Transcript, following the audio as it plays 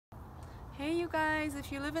Hey you guys,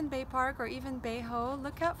 if you live in Bay Park or even Bayho,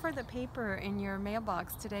 look out for the paper in your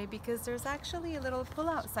mailbox today because there's actually a little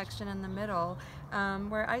pull-out section in the middle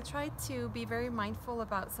where I tried to be very mindful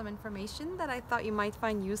about some information that I thought you might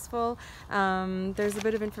find useful. There's a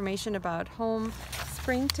bit of information about home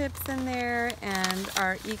spring tips in there and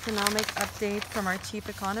our economic update from our chief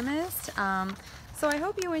economist. So I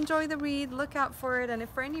hope you enjoy the read, look out for it, and if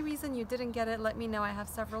for any reason you didn't get it, let me know. I have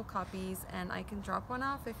several copies and I can drop one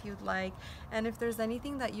off if you'd like. And if there's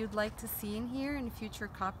anything that you'd like to see in here in future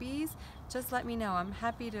copies, just let me know. I'm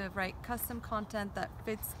happy to write custom content that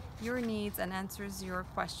fits your needs and answers your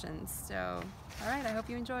questions. So, all right, I hope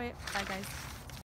you enjoy it. Bye guys.